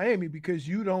down in Miami because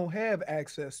you don't have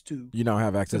access to You don't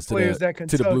have access to players the that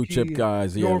to the blue Kentucky chip and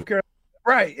guys. Yeah. North Carolina.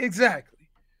 Right, exactly.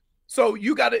 So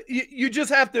you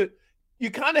just have to,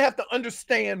 you kind of have to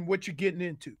understand what you're getting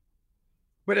into,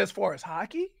 But as far as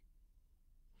hockey,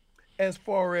 as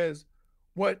far as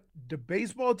what the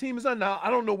baseball team is on now, I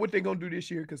don't know what they're gonna do this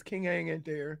year because King Hang ain't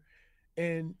there,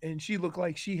 and she looked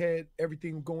like she had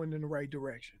everything going in the right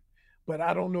direction. But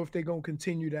I don't know if they're gonna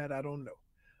continue that. I don't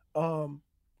know.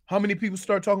 How many people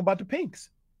start talking about the Pinks?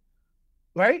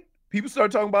 Right? People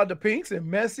start talking about the Pinks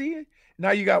and Messi.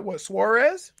 Now you got what,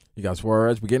 Suarez? You got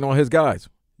Suarez. We're getting on his guys.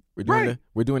 We're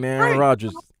doing the Aaron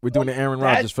Rodgers. We're doing the Aaron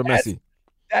Rodgers for Messi.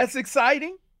 That's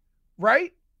exciting,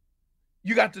 right?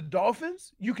 You got the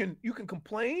Dolphins. You can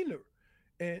complain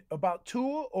about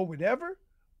Tua or whatever,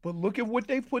 but look at what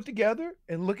they put together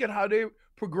and look at how they're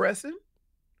progressing,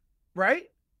 right?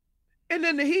 And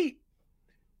then the Heat.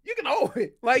 You can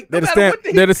always they're the standard.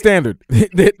 They're the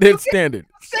standard.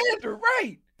 Standard,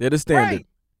 right? They're the standard. Right.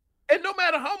 And no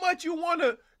matter how much you want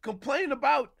to complain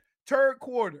about third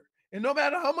quarter, and no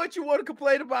matter how much you want to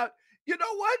complain about, you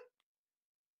know what?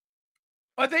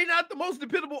 Are they not the most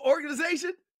dependable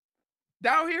organization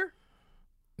down here?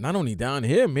 Not only down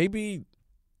here, maybe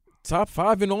top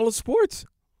 5 in all of sports.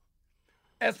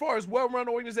 As far as well-run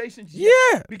organizations,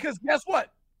 yeah. Because guess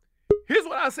what? Here's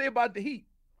what I say about the Heat.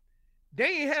 They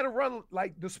ain't had a run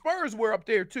like the Spurs were up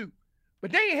there too.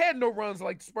 But they ain't had no runs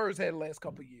like the Spurs had the last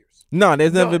couple of years. No,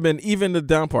 there's never been even the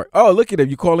down part. Oh, look at him.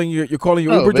 You're calling your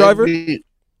Uber driver?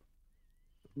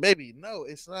 Baby, no,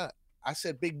 it's not. I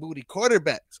said big booty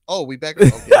quarterbacks. Oh, we back. Okay,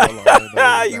 hold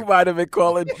on. You might have been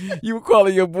calling. You were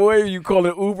calling your boy. You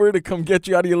calling Uber to come get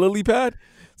you out of your lily pad.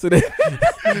 So that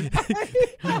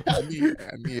I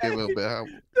need a little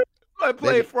bit. I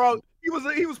played Frog. He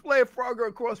was playing Frogger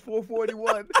across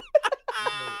 441.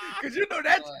 Because you know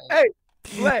that's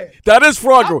Vlad. That is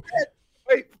Frogger.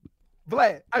 Wait,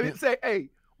 Vlad. I mean, say, hey,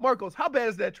 Marcos, how bad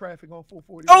is that traffic on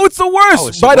 441? Oh, it's the worst.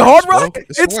 It's by the the worst, Hard Rock, bro.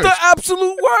 it's the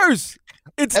absolute worst.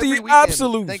 It's Every the weekend,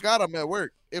 absolute. Thank God I'm at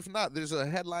work. If not, there's a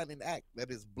headlining act that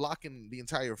is blocking the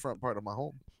entire front part of my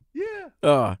home.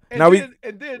 Yeah.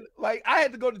 And then I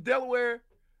had to go to Delaware.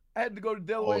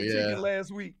 Chicken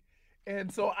last week.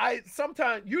 And so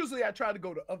usually I try to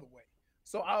go the other way.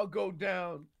 So I'll go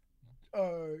down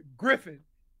Griffin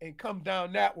and come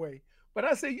down that way. But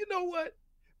I say, you know what?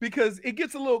 Because it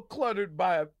gets a little cluttered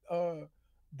by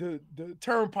the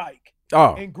turnpike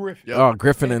and Griffin. Yep. Oh,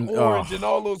 Griffin and Orange and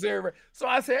all those areas. So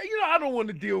I said, I don't want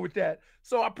to deal with that.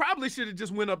 So I probably should have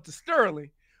just went up to Sterling.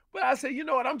 But I said, you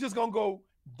know what? I'm just going to go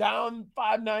down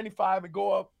 595 and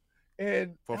go up.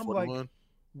 And I'm like,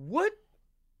 what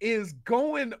is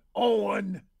going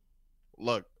on?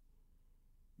 Look,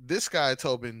 this guy,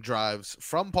 Tobin, drives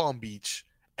from Palm Beach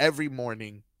every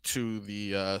morning to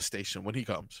the station when he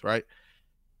comes, right?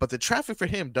 But the traffic for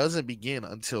him doesn't begin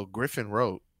until Griffin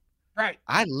Road. Right.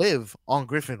 I live on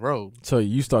Griffin Road. So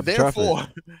you start the traffic. Therefore,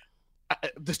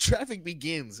 the traffic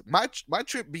begins. My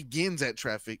trip begins at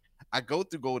traffic. I go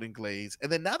through Golden Glades,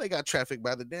 and then now they got traffic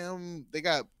by they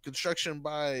got construction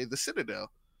by the Citadel.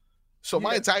 So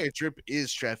my entire trip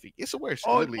is traffic. It's the worst.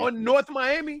 On North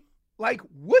Miami? Like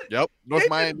what? Yep. North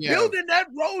Miami. Building that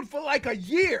road for like a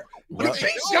year.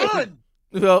 It's done.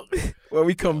 Well,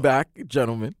 we come back,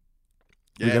 gentlemen.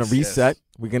 We're gonna reset.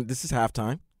 Yes. This is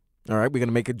halftime. All right. We're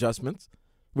gonna make adjustments.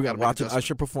 We're gonna watch an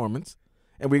Usher performance,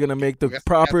 and we're gonna make the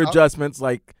proper adjustments,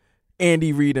 like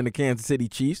Andy Reid and the Kansas City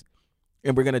Chiefs.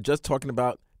 And we're gonna just talking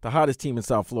about the hottest team in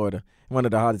South Florida, one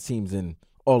of the hottest teams in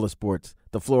all the sports,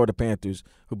 the Florida Panthers,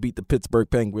 who beat the Pittsburgh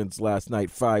Penguins last night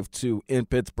 5-2 in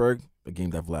Pittsburgh, a game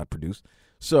that Vlad produced.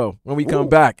 So when we come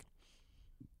back,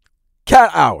 Cat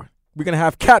Hour. We're gonna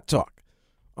have Cat Talk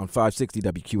on 560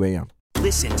 WQAM.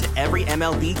 Listen to every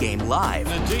MLB game live.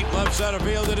 In the deep left center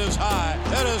field, it is high,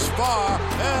 it is far,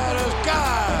 it is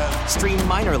gone. Stream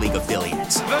minor league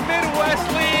affiliates. The Midwest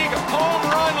League home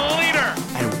run leader.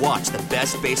 And watch the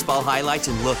best baseball highlights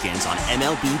and look-ins on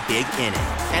MLB Big Inning.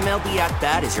 MLB At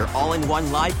Bat is your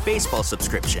all-in-one live baseball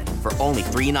subscription for only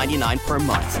 $3.99 per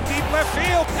month. Deep left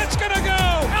field, it's gonna go.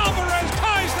 Alvarez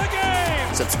ties the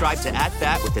game. Subscribe to At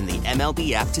Bat within the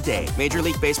MLB app today. Major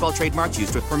League Baseball trademarks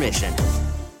used with permission.